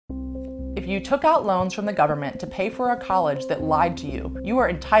If you took out loans from the government to pay for a college that lied to you, you are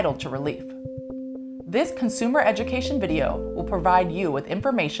entitled to relief. This consumer education video will provide you with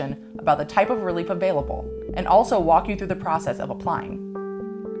information about the type of relief available and also walk you through the process of applying.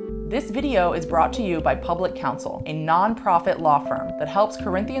 This video is brought to you by Public Counsel, a non-profit law firm that helps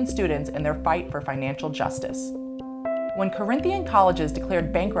Corinthian students in their fight for financial justice. When Corinthian colleges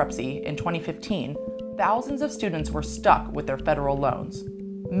declared bankruptcy in 2015, thousands of students were stuck with their federal loans.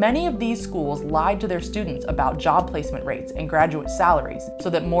 Many of these schools lied to their students about job placement rates and graduate salaries so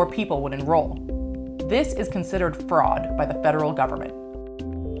that more people would enroll. This is considered fraud by the federal government.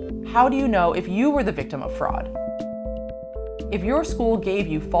 How do you know if you were the victim of fraud? If your school gave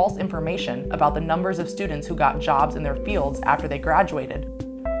you false information about the numbers of students who got jobs in their fields after they graduated,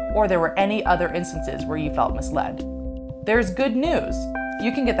 or there were any other instances where you felt misled, there's good news.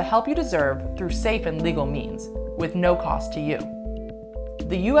 You can get the help you deserve through safe and legal means, with no cost to you.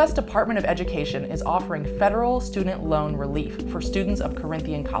 The US Department of Education is offering federal student loan relief for students of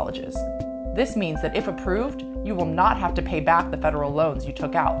Corinthian colleges. This means that if approved, you will not have to pay back the federal loans you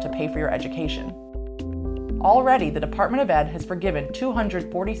took out to pay for your education. Already, the Department of Ed has forgiven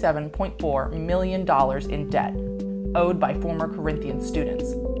 $247.4 million in debt owed by former Corinthian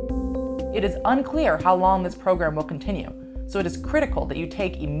students. It is unclear how long this program will continue, so it is critical that you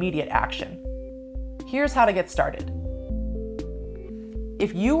take immediate action. Here's how to get started.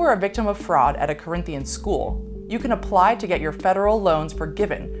 If you were a victim of fraud at a Corinthian school, you can apply to get your federal loans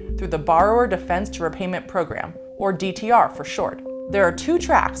forgiven through the Borrower Defense to Repayment Program, or DTR for short. There are two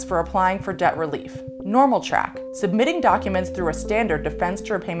tracks for applying for debt relief. Normal track, submitting documents through a standard defense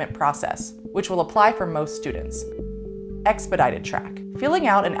to repayment process, which will apply for most students. Expedited track, filling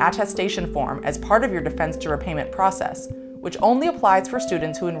out an attestation form as part of your defense to repayment process, which only applies for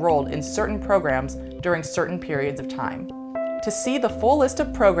students who enrolled in certain programs during certain periods of time. To see the full list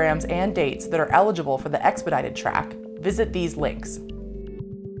of programs and dates that are eligible for the expedited track, visit these links.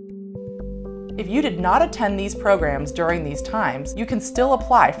 If you did not attend these programs during these times, you can still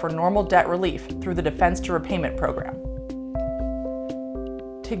apply for normal debt relief through the Defense to Repayment Program.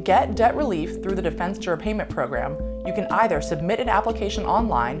 To get debt relief through the Defense to Repayment Program, you can either submit an application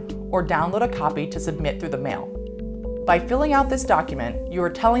online or download a copy to submit through the mail. By filling out this document, you are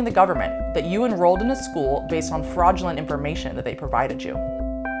telling the government that you enrolled in a school based on fraudulent information that they provided you.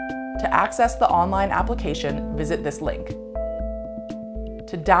 To access the online application, visit this link.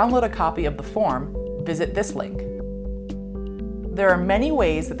 To download a copy of the form, visit this link. There are many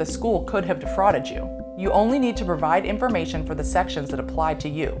ways that the school could have defrauded you. You only need to provide information for the sections that apply to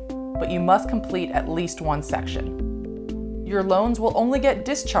you, but you must complete at least one section. Your loans will only get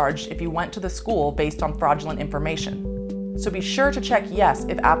discharged if you went to the school based on fraudulent information. So be sure to check yes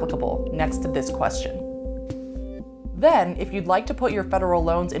if applicable next to this question. Then, if you'd like to put your federal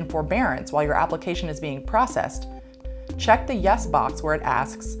loans in forbearance while your application is being processed, check the yes box where it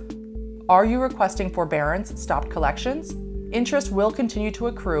asks, "Are you requesting forbearance stopped collections? Interest will continue to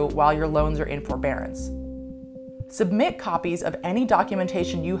accrue while your loans are in forbearance." Submit copies of any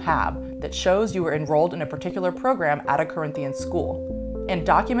documentation you have that shows you were enrolled in a particular program at a Corinthian school, and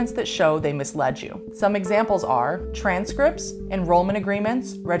documents that show they misled you. Some examples are transcripts, enrollment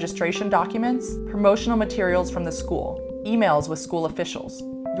agreements, registration documents, promotional materials from the school, emails with school officials,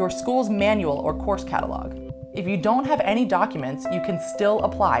 your school's manual or course catalog. If you don't have any documents, you can still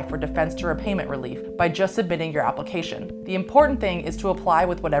apply for defense to repayment relief by just submitting your application. The important thing is to apply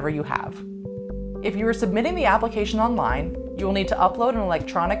with whatever you have. If you are submitting the application online, you will need to upload an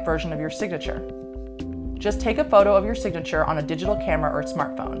electronic version of your signature. Just take a photo of your signature on a digital camera or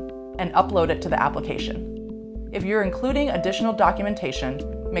smartphone and upload it to the application. If you're including additional documentation,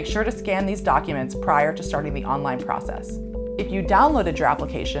 make sure to scan these documents prior to starting the online process. If you downloaded your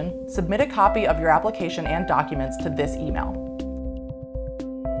application, submit a copy of your application and documents to this email.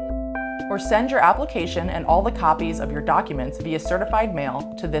 Or send your application and all the copies of your documents via certified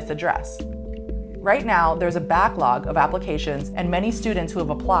mail to this address. Right now, there's a backlog of applications and many students who have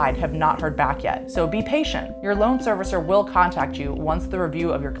applied have not heard back yet, so be patient. Your loan servicer will contact you once the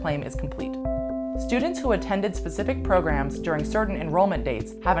review of your claim is complete. Students who attended specific programs during certain enrollment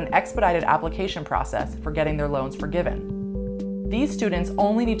dates have an expedited application process for getting their loans forgiven. These students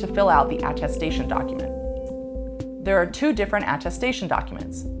only need to fill out the attestation document. There are two different attestation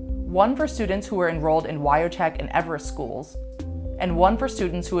documents, one for students who were enrolled in WyoTech and Everest schools, and one for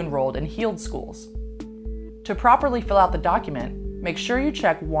students who enrolled in Heald schools. To properly fill out the document, make sure you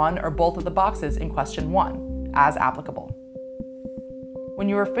check one or both of the boxes in question 1, as applicable. When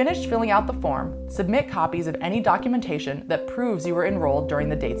you are finished filling out the form, submit copies of any documentation that proves you were enrolled during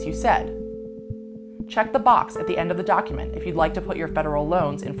the dates you said. Check the box at the end of the document if you'd like to put your federal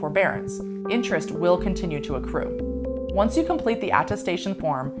loans in forbearance. Interest will continue to accrue. Once you complete the attestation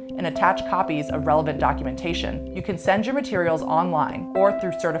form and attach copies of relevant documentation, you can send your materials online or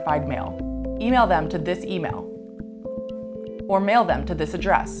through certified mail. Email them to this email or mail them to this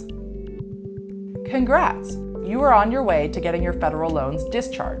address. Congrats! You are on your way to getting your federal loans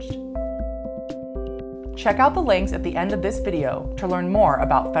discharged. Check out the links at the end of this video to learn more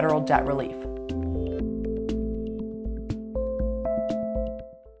about federal debt relief.